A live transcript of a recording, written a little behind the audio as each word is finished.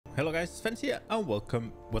Hello guys, it's Fens here and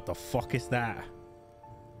welcome. What the fuck is that?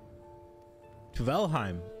 To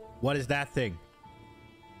Valheim. What is that thing?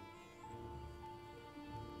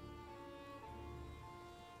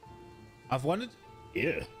 I've wanted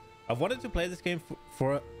to play this game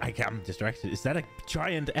for I'm distracted. Is that a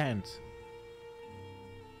giant ant?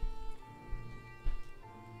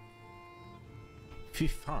 Fy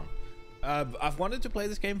fan. I've wanted to play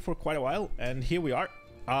this game for quite a while, and here we are.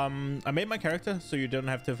 I made my character, so you don't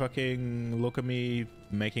have to fucking look at me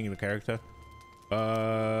making the character.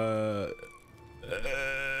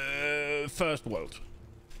 First world.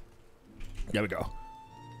 There we go.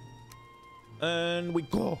 And we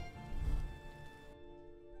go.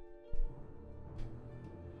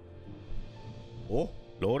 Oh,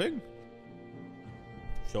 loading.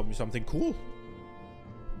 Show me something cool.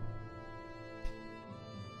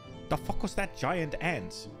 The fuck was that giant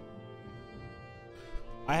ant?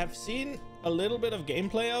 I have seen a little bit of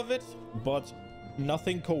gameplay of it, but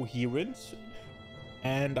nothing coherent.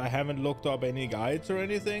 And I haven't looked up any guides or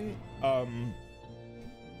anything.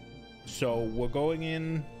 So we're going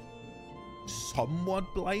in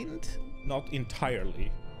somewhat blind, not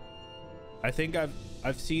entirely. I think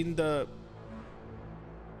I've seen the...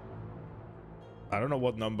 I don't know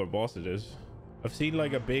what number boss it is. I've seen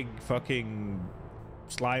like a big fucking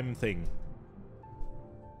slime thing.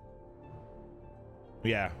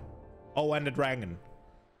 Yeah. Oh, and a dragon.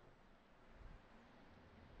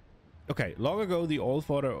 Okay, long ago the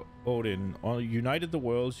All-Father Odin united the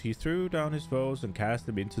worlds. He threw down his foes and cast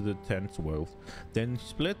them into the 10th world. Then he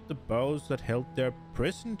split the bows that held their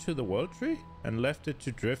prison to the world tree and left it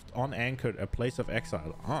to drift unanchored, a place of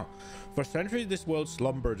exile. For centuries this world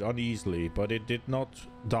slumbered uneasily, but it did not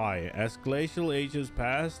die. As glacial ages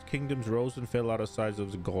passed, kingdoms rose and fell out of sight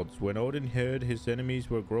of the gods. When Odin heard his enemies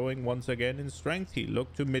were growing once again in strength, he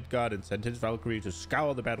looked to Midgard and sent his Valkyrie to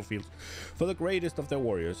scour the battlefields for the greatest of their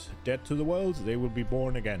warriors. Dead to the world, they will be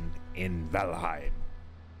born again in Valheim.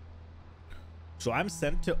 So I'm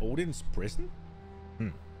sent to Odin's prison?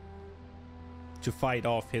 To fight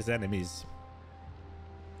off his enemies.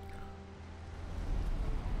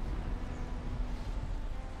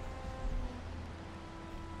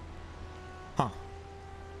 Huh.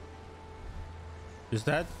 Is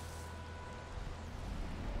that...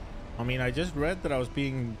 I mean, I just read that I was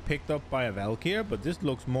being picked up by a Valkyrie, but this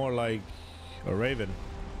looks more like a raven.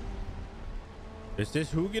 Is this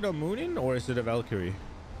Hugin or Munin, or is it a Valkyrie?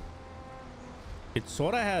 It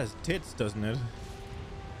sort of has tits, doesn't it?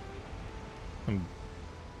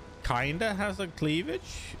 Kinda has a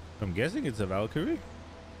cleavage. I'm guessing it's a Valkyrie.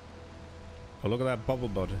 Oh, look at that bubble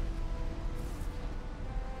butt.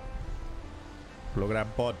 Look at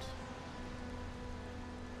that butt.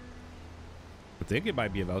 I think it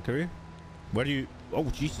might be a Valkyrie. Where do you... Oh,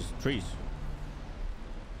 Jesus. Trees.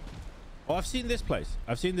 Oh, I've seen this place.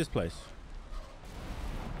 I've seen this place.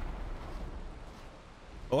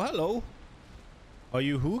 Oh, hello. Are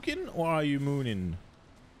you Hugin or are you Munin?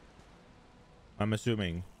 I'm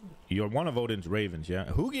assuming. You're one of Odin's ravens, yeah?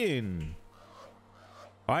 Hugin!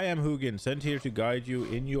 I am Hugin, sent here to guide you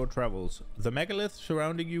in your travels. The megaliths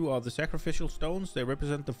surrounding you are the sacrificial stones. They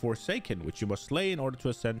represent the Forsaken, which you must slay in order to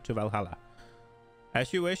ascend to Valhalla.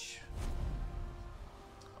 As you wish.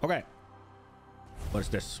 Okay. What is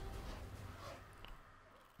this?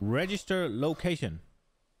 Register location.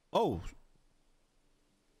 Oh.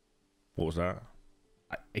 What was that?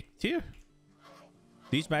 Here?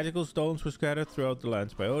 These magical stones were scattered throughout the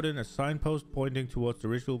lands by Odin, a signpost pointing towards the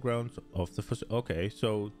ritual grounds of the... Okay,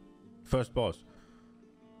 so first boss.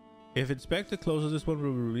 If inspected closer, this one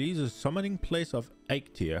will release a summoning place of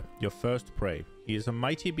Eikthyr, your first prey. He is a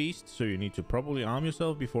mighty beast, so you need to properly arm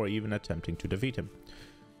yourself before even attempting to defeat him.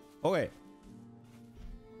 Okay.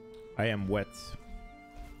 I am wet.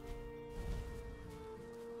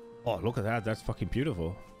 Oh, look at that. That's fucking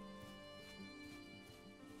beautiful.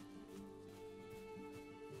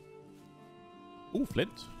 Ooh,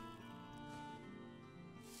 flint.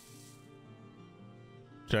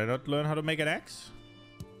 Should I not learn how to make an axe?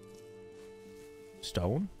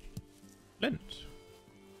 Stone. Flint.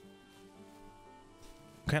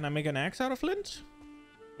 Can I make an axe out of flint?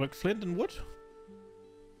 Like flint and wood?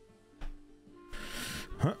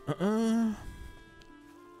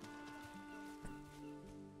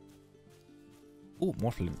 Ooh,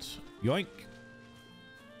 more flint. Yoink.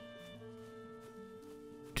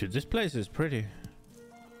 Dude, this place is pretty.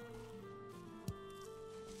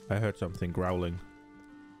 I heard something growling.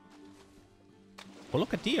 Oh,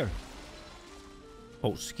 look, a deer.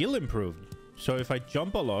 Oh, skill improved. So if I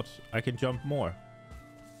jump a lot, I can jump more.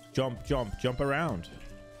 Jump, jump, jump around.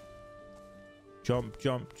 Jump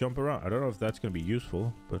around. I don't know if that's gonna be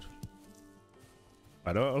useful, but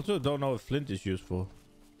also don't know if flint is useful.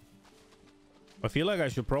 I feel like I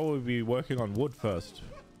should probably be working on wood first.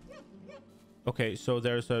 Okay, so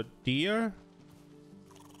there's a deer.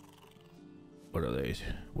 What are they?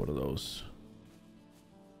 What are those?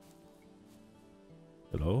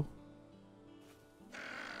 Hello?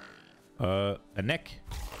 A neck.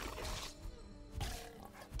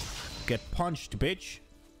 Get punched, bitch.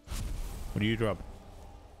 What do you drop?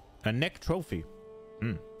 A neck trophy.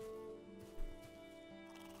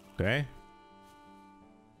 Okay.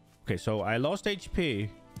 Okay, so I lost HP.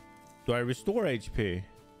 Do I restore HP?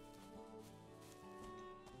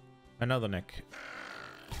 Another neck.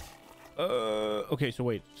 Okay, so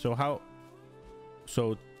wait. So how...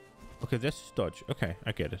 So... Okay, this is dodge. Okay,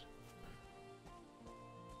 I get it.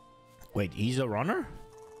 Wait, he's a runner?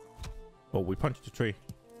 Oh, we punched a tree.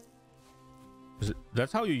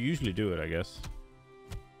 That's how you usually do it, I guess.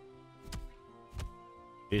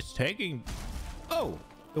 It's taking... Oh!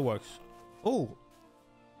 It works. Oh!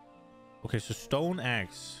 Okay, so stone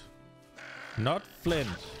axe. Not flint.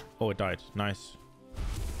 Oh, it died. Nice.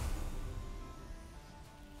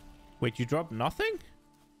 Wait, you dropped nothing?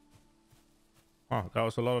 Oh, that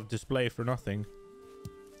was a lot of display for nothing.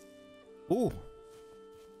 Ooh.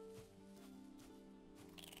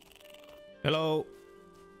 Hello.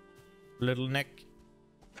 Little neck.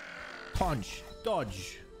 Punch.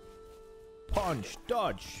 Dodge. Punch.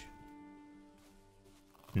 Dodge.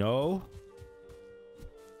 No.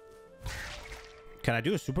 Can I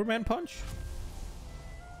do a Superman punch?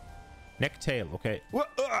 Neck tail. Okay.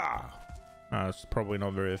 That's probably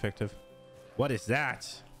not very effective. What is that?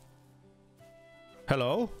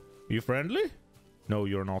 Hello? You friendly? No,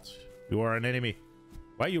 you're not. You are an enemy.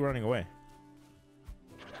 Why are you running away?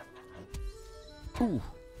 Ooh.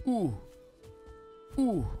 Ooh.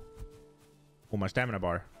 Ooh. Oh, my stamina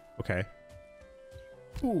bar. Okay.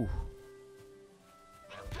 Ooh.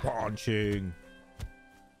 Punching.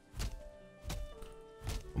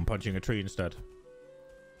 I'm punching a tree instead.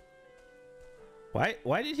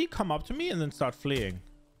 Why did he come up to me and then start fleeing?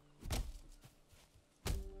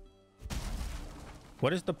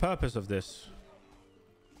 What is the purpose of this?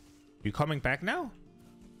 You coming back now?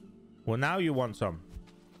 Well, now you want some.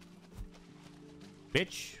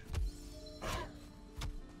 Bitch.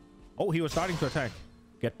 Oh, he was starting to attack.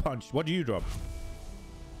 Get punched. What do you drop?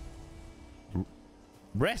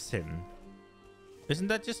 Resin? Isn't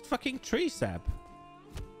that just fucking tree sap?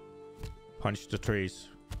 Punch the trees.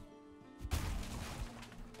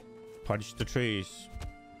 Punch the trees.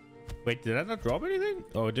 Wait, did I not drop anything?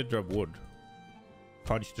 Oh, it did drop wood.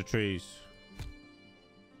 Punch the trees.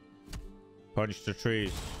 Punch the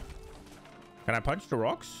trees. Can I punch the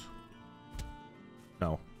rocks?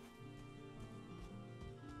 No.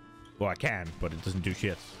 Well, I can, but it doesn't do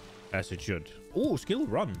shit. As it should. Oh, skill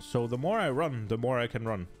run. So the more I run, the more I can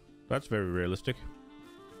run. That's very realistic.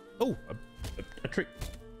 Oh, a tree.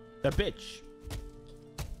 A bitch.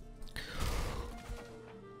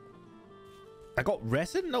 I got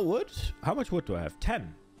resin? No wood? How much wood do I have?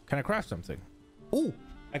 10. Can I craft something? Oh,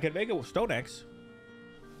 I can make a stone axe.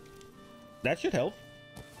 That should help.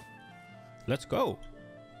 Let's go.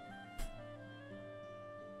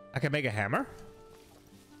 I can make a hammer.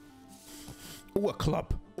 Oh, a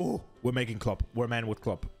club. Oh, we're making club. We're a man with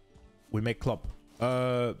club. We make club.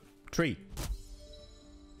 Tree.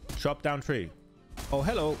 Chop down tree. Oh,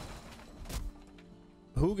 hello.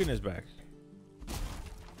 Hugin is back.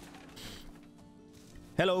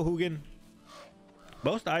 Hello, Hugin.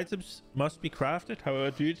 Most items must be crafted.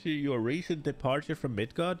 However, due to your recent departure from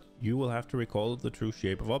Midgard, you will have to recall the true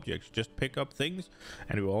shape of objects. Just pick up things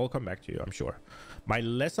and it will all come back to you, I'm sure. My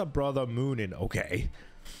lesser brother Moonin. Okay.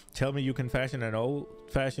 Tell me you can fashion an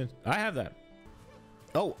old-fashioned... I have that.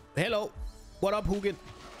 Oh, hello. What up, Hugin?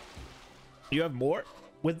 You have more?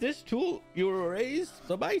 With this tool, you raise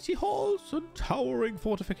the mighty halls and towering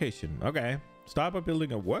fortification. Okay. Start by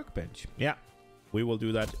building a workbench. Yeah. We will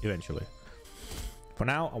do that eventually. For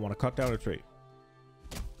now, I want to cut down a tree.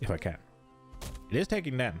 If I can. It is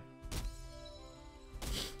taking them.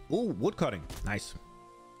 Ooh, wood cutting. Nice.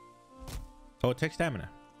 Oh, it takes stamina.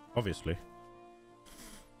 Obviously.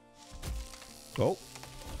 Oh.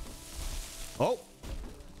 Oh.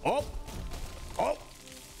 Oh. Oh.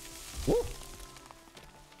 Woo.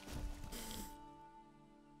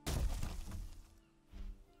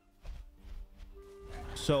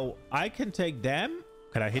 So I can take them.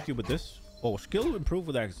 Can I hit you with this? Oh, skill improve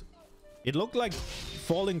with X. It looked like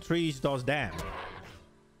falling trees does damn.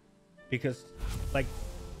 Because, like,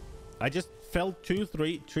 I just felled 2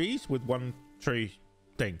 trees with one tree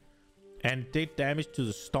thing. And did damage to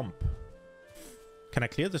the stump. Can I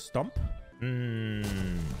clear the stump?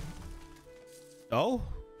 Oh,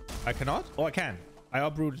 I cannot? Oh, I can. I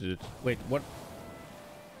uprooted it. Wait, what?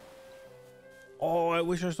 Oh, I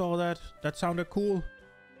wish I saw that. That sounded cool.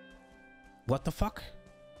 What the fuck?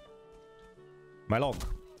 My log.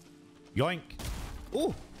 Yoink.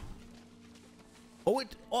 Oh.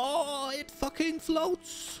 Oh, it fucking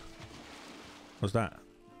floats. What's that?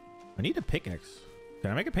 I need a pickaxe.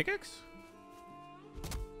 Can I make a pickaxe?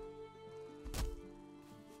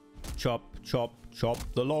 Chop, chop, chop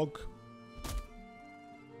the log.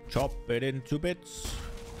 Chop it into bits.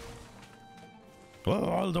 Oh,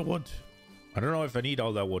 all the wood. I don't know if I need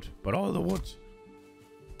all that wood, but all the wood.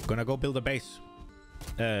 I'm gonna go build a base.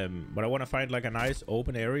 But I want to find like a nice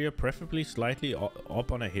open area, preferably slightly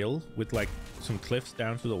up on a hill with like some cliffs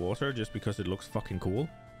down to the water, just because it looks fucking cool.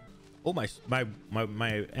 Oh, my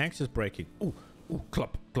axe is breaking. Oh,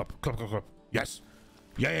 club, club, club, club, club. Yes.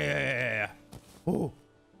 Yeah. Oh,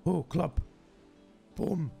 club.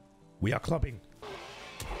 Boom. We are clubbing.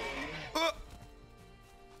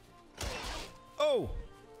 Oh.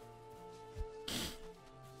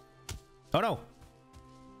 Oh no.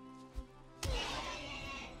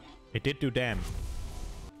 It did do damn.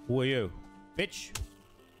 Who are you? Bitch.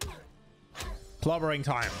 Clobbering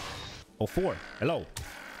time. Oh, 4. Hello.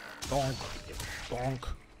 Donk. Donk.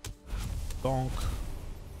 Donk.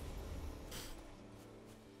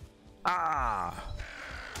 Ah.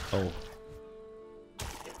 Oh.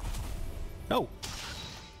 No.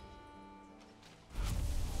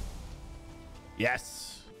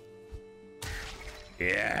 Yes.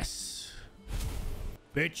 Yes.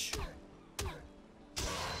 Bitch.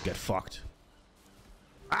 Get fucked.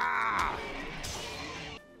 Ah!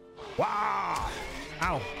 Wow!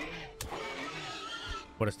 Ow!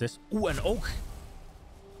 What is this? Ooh, an oak!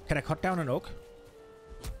 Can I cut down an oak?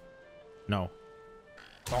 No.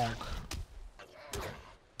 Bonk.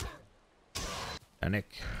 A nick.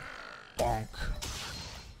 Bonk.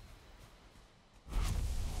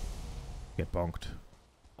 Get bonked.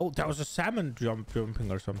 Oh, that was a salmon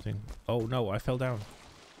jumping or something. Oh no, I fell down.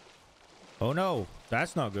 Oh no,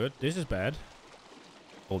 that's not good. This is bad.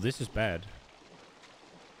 Oh, this is bad.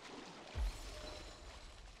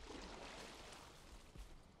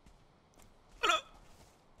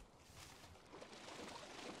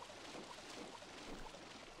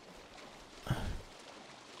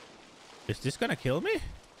 Is this gonna kill me?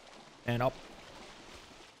 And up.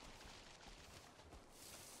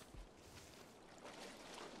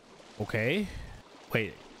 Okay.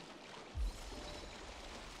 Wait.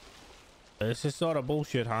 This is sort of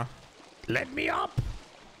bullshit, huh? Let me up!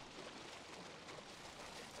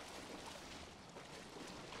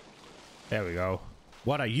 There we go.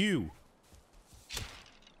 What are you?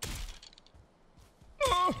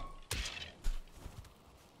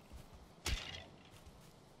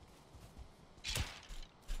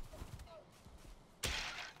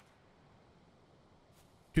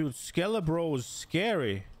 Dude, Skelebro is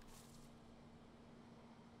scary.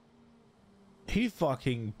 He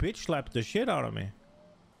fucking bitch slapped the shit out of me.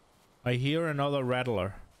 I hear another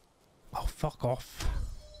rattler. Oh, fuck off.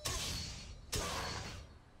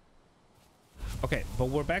 Okay, but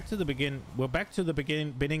we're back to the beginning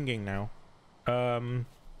now. I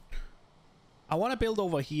want to build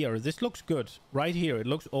over here. This looks good. Right here. It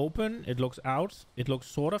looks open. It looks out. It looks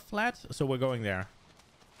sort of flat. So we're going there.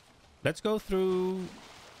 Let's go through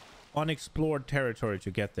unexplored territory to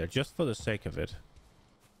get there, just for the sake of it.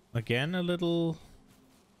 Again, a little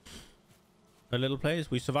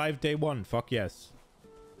place. We survived day 1. Fuck yes.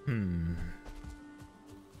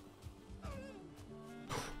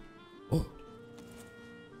 Oh.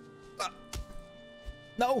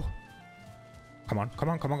 No. Come on.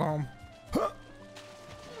 Huh.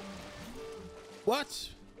 What?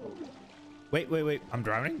 Wait. I'm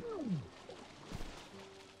drowning.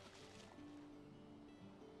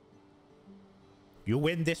 You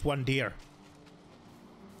win this one, dear.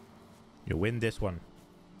 You win this one.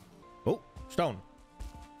 Oh, stone.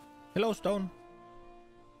 Hello, stone.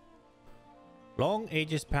 Long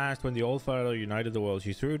ages passed when the Old Father united the world.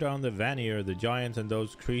 She threw down the Vanir, the giants, and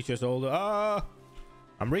those creatures older. Ah!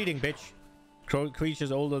 I'm reading, bitch.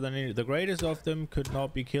 Creatures older than any. The greatest of them could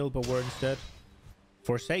not be killed, but were instead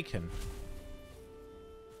forsaken.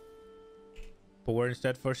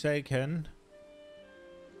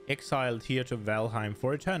 Exiled here to Valheim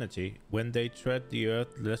for eternity. When they tread the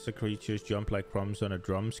earth, lesser creatures jump like crumbs on a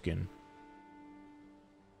drum skin.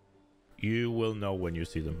 You will know when you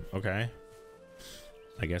see them, okay?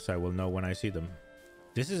 I guess I will know when I see them.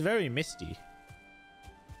 This is very misty.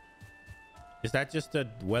 Is that just the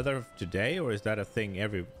weather of today, or is that a thing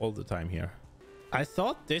all the time here? I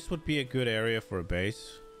thought this would be a good area for a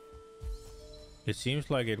base. It seems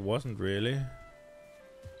like it wasn't really.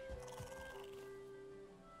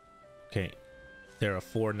 Okay. There are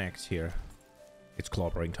 4 necks here. It's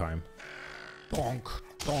clobbering time. Bonk.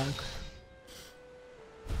 Bonk.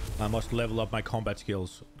 I must level up my combat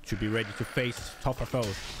skills to be ready to face tougher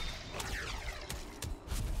foes.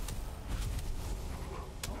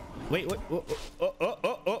 Wait, wait.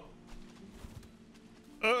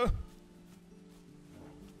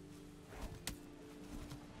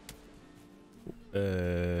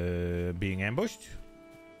 Being ambushed.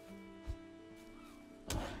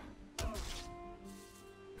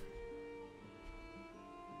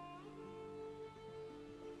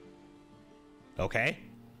 Okay.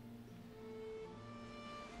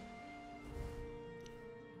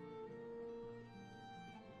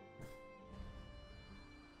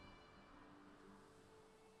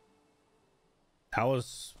 That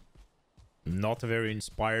was not a very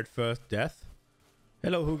inspired first death.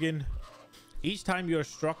 Hello, Hugin. Each time you're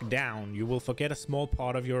struck down, you will forget a small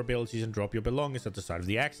part of your abilities and drop your belongings at the site of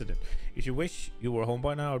the accident. If you wish you were home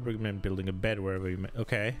by now, I'd recommend building a bed wherever you may.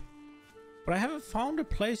 Okay. But I haven't found a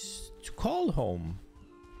place to call home.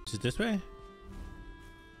 Is it this way?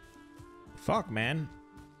 Fuck, man.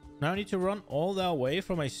 Now I need to run all that way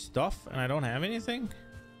for my stuff and I don't have anything?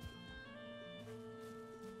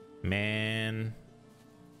 Man.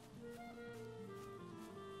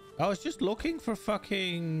 I was just looking for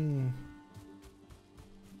fucking...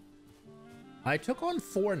 I took on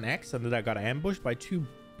 4 necks and then I got ambushed by 2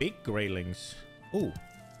 big greylings. Ooh.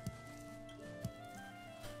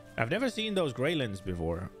 I've never seen those greylings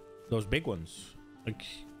before. Those big ones. Like,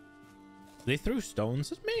 they threw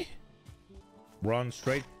stones at me? Run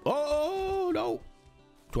straight. Oh, no.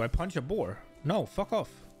 Do I punch a boar? No, fuck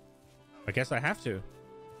off. I guess I have to.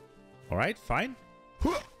 Alright, fine.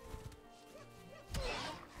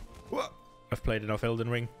 I've played enough Elden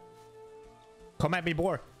Ring. Come at me,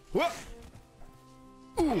 boar.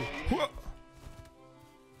 Ooh.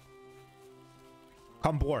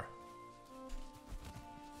 Come, boar.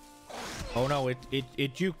 Oh no, it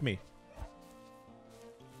juked me.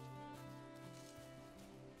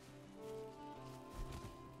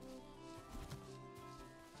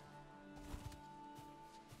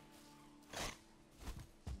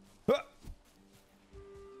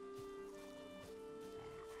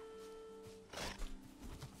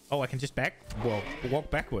 Oh, I can just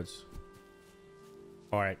walk backwards.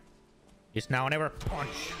 Alright. It's now or never.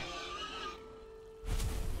 Punch.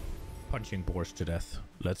 Punching boars to death.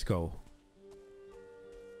 Let's go.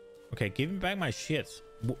 Okay, give me back my shit.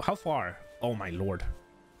 How far? Oh my lord.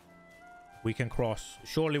 We can cross.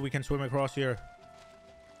 Surely we can swim across here.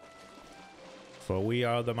 For we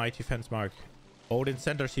are the mighty Fensmarken. Odin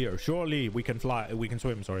sent us here. Surely we can fly. We can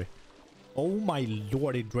swim, sorry. Oh my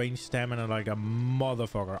lord, it drains stamina like a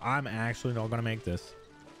motherfucker. I'm actually not gonna make this.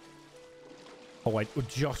 Oh, I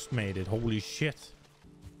just made it. Holy shit.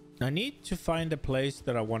 I need to find a place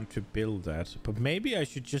that I want to build at. But maybe I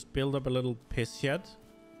should just build up a little piss shed.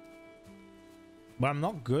 But I'm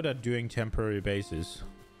not good at doing temporary bases.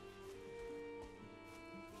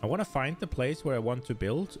 I want to find the place where I want to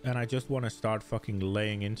build. And I just want to start fucking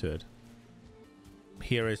laying into it.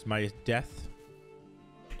 Here is my death.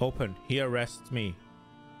 Open. Here rests me.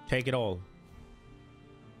 Take it all.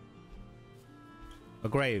 A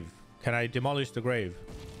grave. Can I demolish the grave?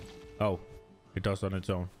 Oh, it does on its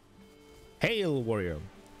own. Hail, warrior.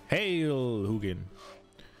 Hail, Hugin.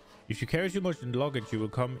 If you carry too much luggage, you will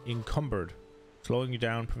come encumbered, slowing you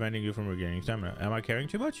down, preventing you from regaining stamina. Am I carrying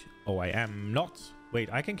too much? Oh, I am not. Wait,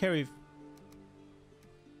 I can carry...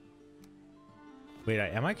 Wait,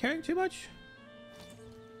 am I carrying too much?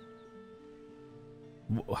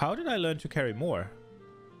 How did I learn to carry more?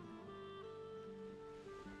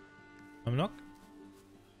 I'm not...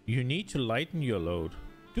 You need to lighten your load.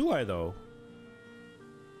 Do I, though?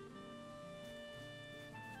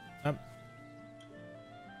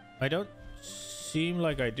 I don't seem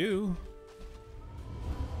like I do.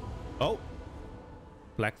 Oh.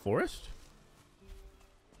 Black Forest?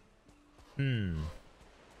 Yo,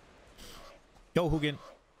 Hugin.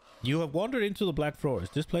 You have wandered into the Black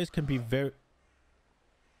Forest. This place can be very...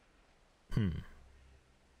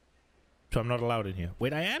 So I'm not allowed in here.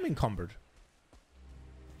 Wait, I am encumbered.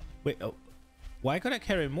 Wait, oh. Why could I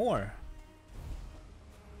carry more?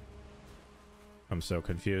 I'm so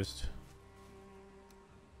confused.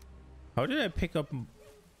 How did I pick up...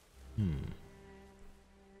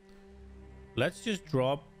 Let's just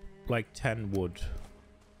drop like 10 wood.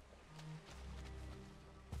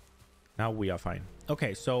 Now we are fine.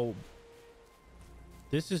 Okay, so...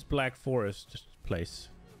 This is Black Forest place.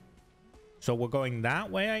 So we're going that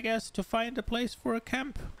way, I guess, to find a place for a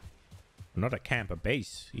camp. Not a camp, a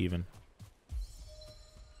base, even.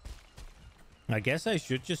 I guess I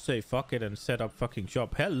should just say fuck it and set up fucking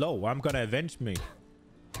shop. Hello, I'm gonna avenge me.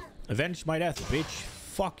 Avenge my death, bitch.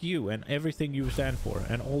 Fuck you and everything you stand for.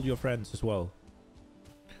 And all your friends as well.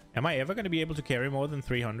 Am I ever gonna be able to carry more than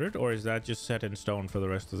 300? Or is that just set in stone for the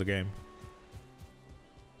rest of the game?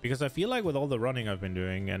 Because I feel like with all the running I've been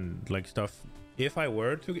doing and like stuff, if I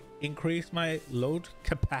were to increase my load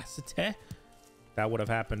capacity, that would have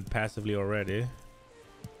happened passively already.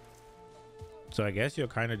 So I guess you're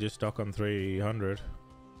kind of just stuck on 300.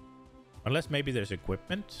 Unless maybe there's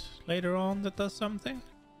equipment later on that does something.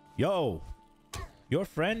 Yo! Your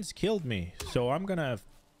friends killed me, so I'm gonna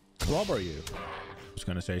clobber you. I was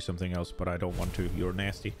gonna say something else, but I don't want to. You're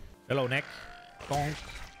nasty. Hello, Nick. Bonk.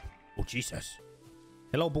 Oh, Jesus.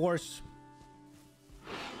 Hello, Boris.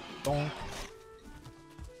 Donk.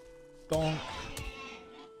 Donk.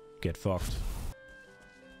 Get fucked.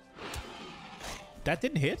 That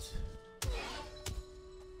didn't hit.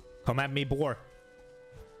 Come at me, boar.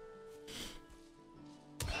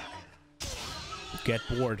 Get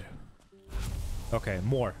bored. Okay,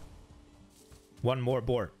 more. One more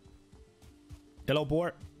boar. Hello,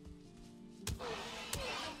 boar.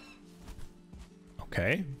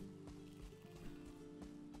 Okay.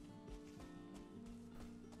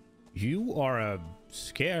 You are a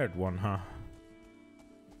scared one, huh?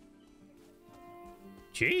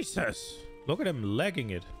 Jesus! Look at him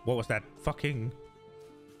legging it. What was that fucking...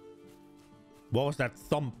 What was that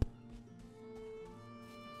thump?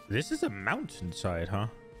 This is a mountainside, huh?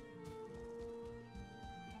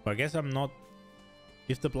 Well, I guess I'm not...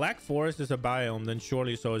 If the Black Forest is a biome, then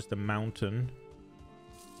surely so is the mountain.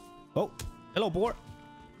 Oh! Hello, boar!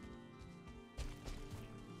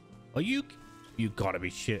 Are you... You gotta be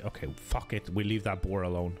shit. Okay, fuck it. We leave that boar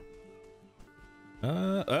alone.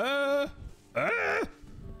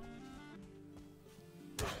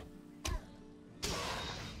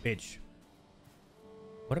 Bitch.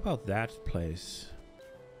 What about that place?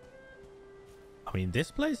 I mean, this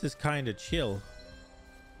place is kind of chill.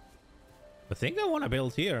 I think I want to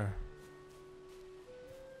build here.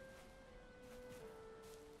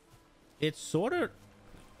 It's sort of...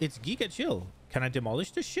 It's giga chill. Can I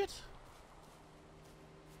demolish this shit?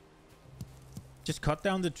 Just cut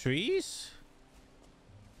down the trees?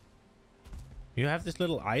 You have this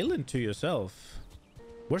little island to yourself.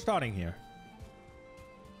 We're starting here.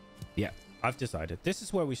 Yeah, I've decided. This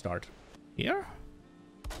is where we start. Here?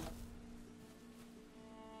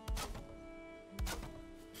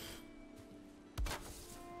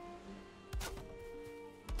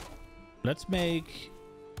 Let's make...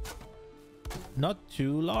 Not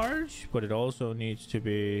too large, but it also needs to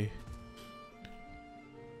be...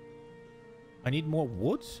 I need more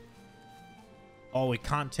wood. Oh, we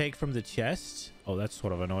can't take from the chest. Oh, that's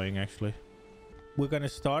sort of annoying, actually. We're gonna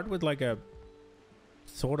start with like a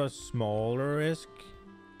sort of smaller-esque.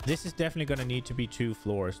 This is definitely gonna need to be 2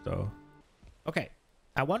 floors, though. Okay.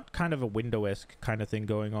 I want kind of a window-esque kind of thing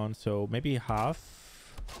going on, so maybe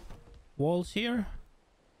half walls here.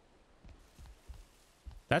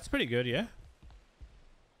 That's pretty good, yeah?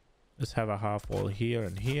 Let's have a half wall here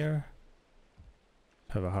and here.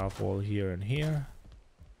 Have a half wall here and here.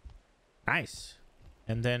 Nice.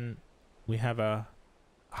 And then we have a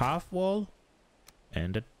half wall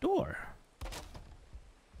and a door.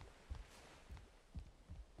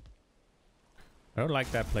 I don't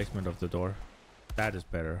like that placement of the door. That is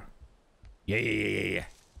better. Yeah.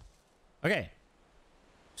 Okay.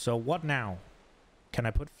 So what now? Can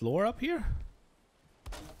I put floor up here?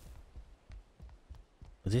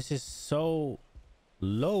 This is so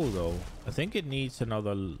low, though. I think it needs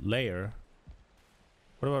another layer.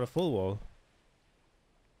 What about a full wall?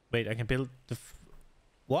 Wait, I can build the...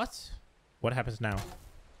 What? What happens now?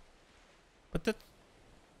 But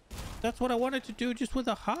that's what I wanted to do, just with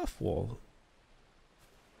a half wall.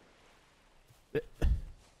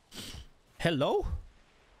 Hello?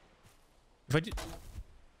 If I did...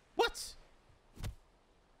 What?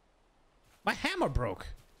 My hammer broke.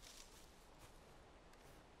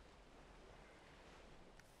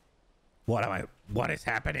 What is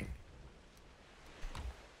happening?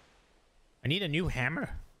 I need a new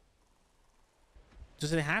hammer.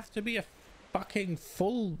 Does it have to be a fucking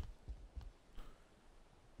full...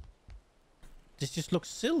 This just looks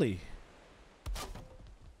silly.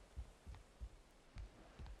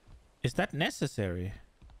 Is that necessary?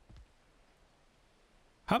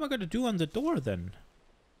 How am I going to do on the door then?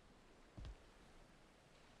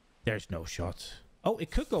 There's no shot. Oh,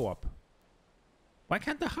 it could go up. Why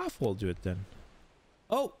can't the half wall do it then?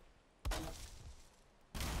 Oh!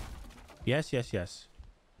 Yes, yes, yes.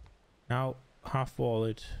 Now half wall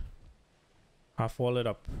it. Half wall it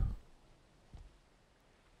up.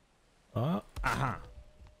 Aha.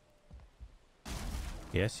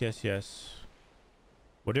 Yes, yes, yes.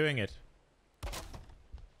 We're doing it.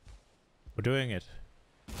 We're doing it.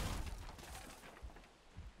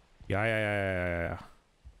 Yeah, yeah, yeah, yeah, yeah, yeah.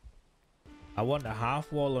 I want a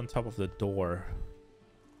half wall on top of the door.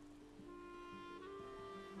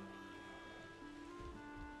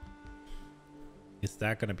 Is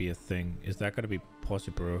that gonna be a thing? Is that gonna be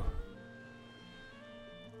possible?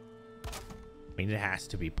 I mean, it has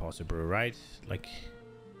to be possible, right? Like,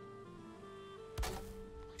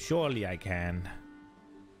 surely I can.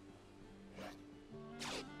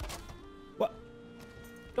 What?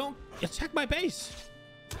 Don't attack my base.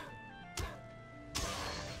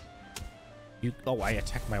 You. Oh, I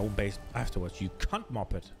attacked my own base afterwards. You cunt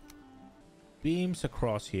moppet. Beams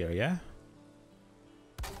across here, yeah?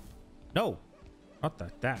 No. Not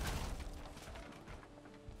like that.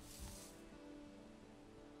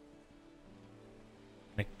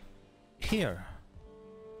 Like here.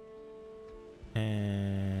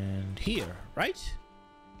 And here, right?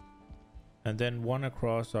 And then one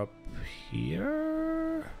across up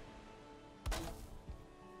here.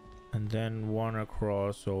 And then one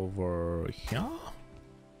across over here.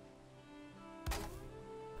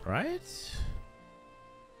 Right?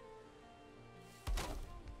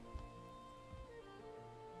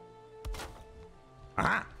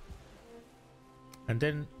 Ah! And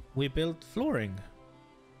then we built flooring.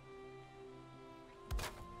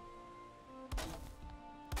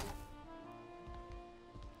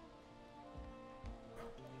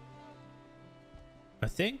 I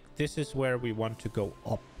think this is where we want to go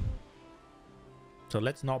up. So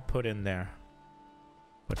let's not put in there.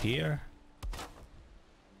 Put here.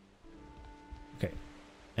 Okay.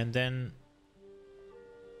 And then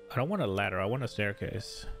I don't want a ladder. I want a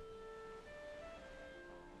staircase.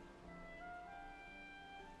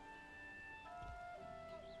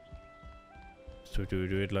 So do we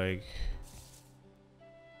do it like...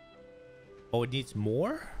 Oh, it needs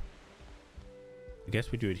more? I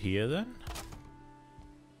guess we do it here then.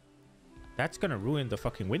 That's gonna ruin the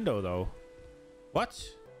fucking window though. What?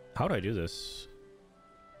 How do I do this?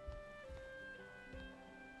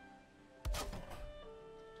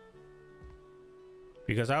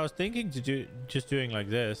 Because I was thinking to do just doing like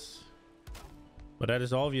this. But that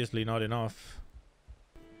is obviously not enough.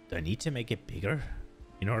 Do I need to make it bigger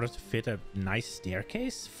in order to fit a nice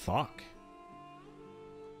staircase? Fuck.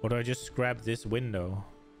 Or do I just grab this window?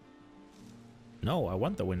 No, I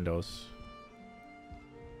want the windows.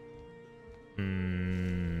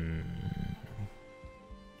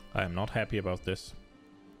 I am not happy about this.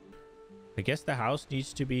 I guess the house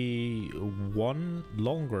needs to be one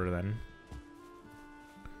longer then.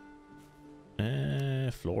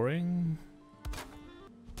 Flooring.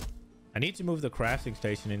 I need to move the crafting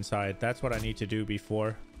station inside. That's what I need to do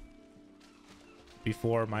before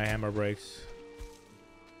my hammer breaks.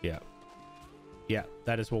 Yeah. Yeah,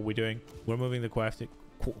 that is what we're doing. We're moving the crafting.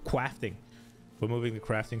 We're moving the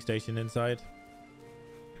crafting station inside.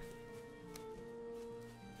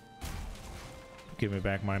 Give me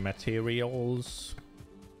back my materials.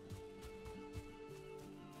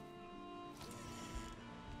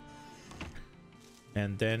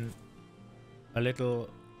 And then a little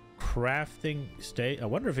crafting station. I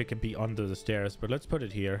wonder if it can be under the stairs, but let's put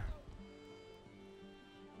it here.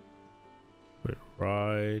 Put it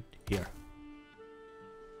right here.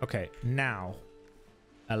 Okay, now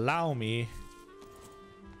allow me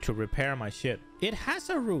to repair my shit. It has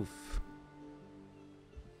a roof.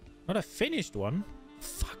 Not a finished one.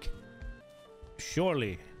 Fuck.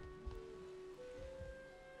 Surely.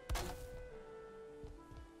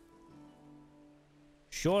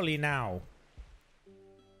 Surely now.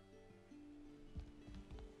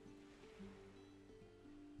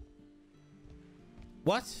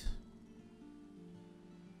 What?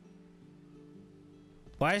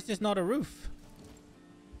 Why is this not a roof?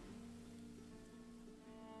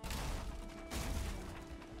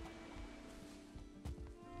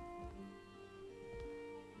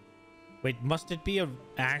 Wait, must it be an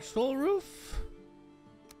actual roof?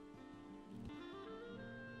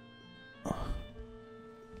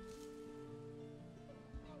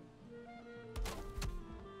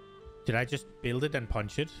 Did I just build it and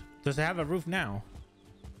punch it? Does it have a roof now?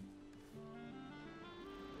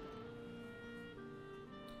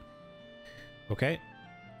 Okay.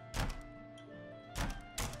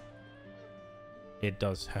 It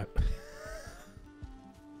does have...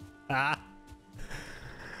 Ah!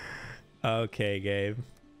 Okay, game.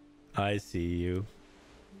 I see you.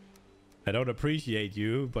 I don't appreciate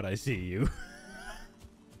you, but I see you.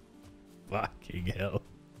 Fucking hell.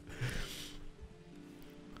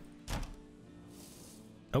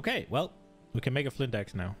 Okay, well, we can make a flint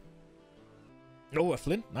axe now. Oh, a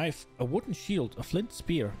flint knife, a wooden shield, a flint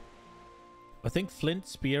spear. I think flint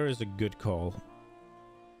spear is a good call.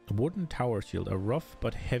 A wooden tower shield, a rough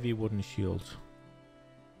but heavy wooden shield.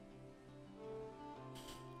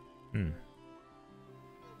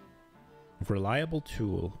 Reliable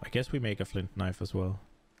tool. I guess we make a flint knife as well.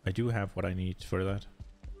 I do have what I need for that.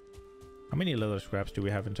 How many leather scraps do we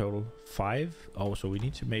have in total? 5? Oh, so we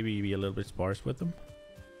need to maybe be a little bit sparse with them.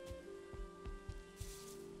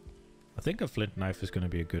 I think a flint knife is going to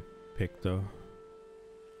be a good pick, though.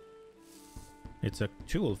 It's a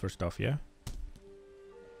tool for stuff, yeah?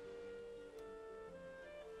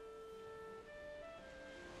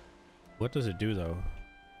 What does it do, though?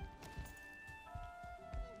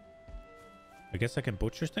 I guess I can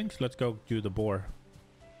butcher things? Let's go do the boar.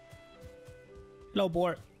 Hello,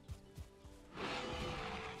 boar.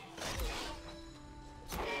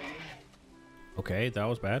 Okay, that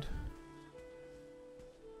was bad.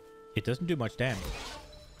 It doesn't do much damage.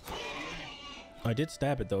 I did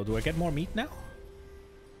stab it, though. Do I get more meat now?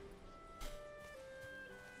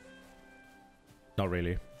 Not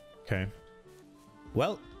really. Okay.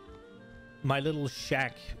 Well, my little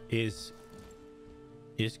shack is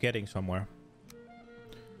getting somewhere.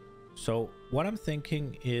 So what I'm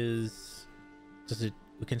thinking is,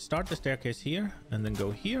 we can start the staircase here and then go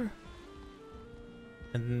here,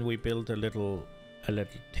 and then we build a little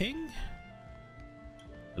thing.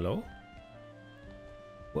 Hello?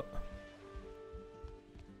 What?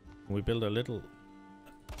 We build a little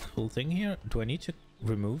thing here. Do I need to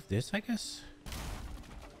remove this, I guess?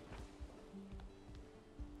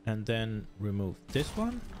 And then remove this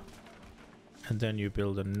one. And then you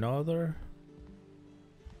build another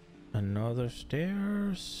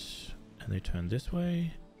stairs. And they turn this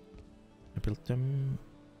way. I built them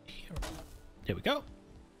here. There we go.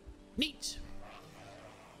 Neat.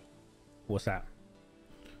 What's that?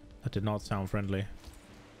 That did not sound friendly.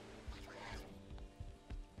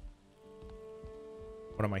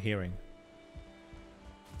 What am I hearing?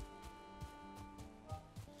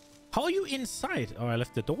 How are you inside? Oh, I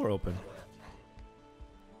left the door open.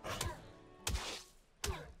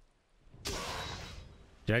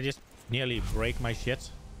 Did I just nearly break my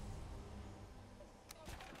shit?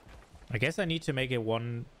 I guess I need to make it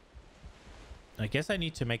one... I guess I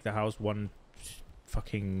need to make the house one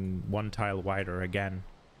tile wider again.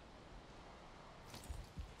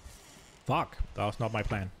 Fuck, that was not my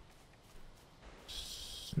plan.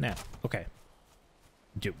 Snap. Okay.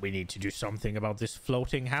 We need to do something about this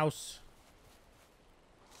floating house.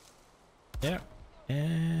 There.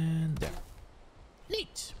 And there.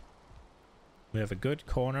 Neat. We have a good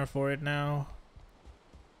corner for it now.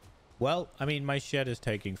 Well, I mean, my shed is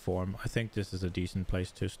taking form. I think this is a decent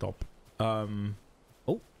place to stop. Oh,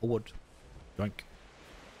 wood. Yoink.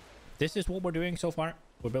 This is what we're doing so far.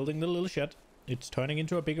 We're building the little shed. It's turning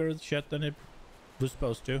into a bigger shed than it was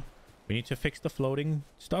supposed to. We need to fix the floating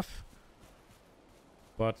stuff.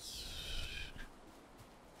 But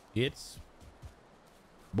it's...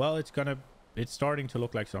 well, it's starting to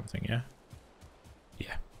look like something, yeah?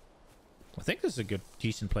 Yeah. I think this is a good,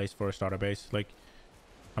 decent place for a starter base. Like,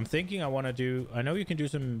 I'm thinking I want to do... I know you can do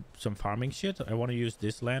some farming shit. I want to use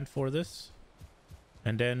this land for this.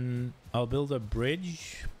 And then I'll build a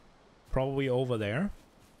bridge probably over there.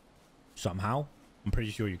 Somehow. I'm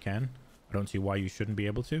pretty sure you can. I don't see why you shouldn't be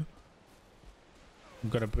able to. I'm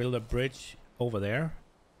gonna build a bridge over there.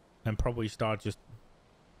 And probably start just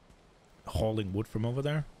hauling wood from over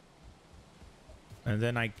there. And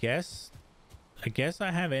then I guess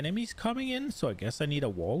I have enemies coming in, so I guess I need a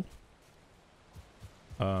wall.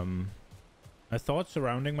 I thought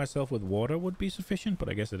surrounding myself with water would be sufficient, but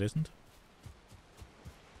I guess it isn't.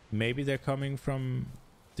 Maybe they're coming from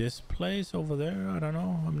this place over there. I don't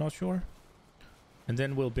know. I'm not sure. And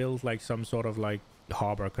then we'll build like some sort of like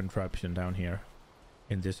harbor contraption down here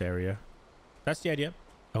in this area. That's the idea.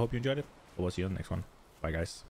 I hope you enjoyed it. We'll see you on the next one. Bye, guys.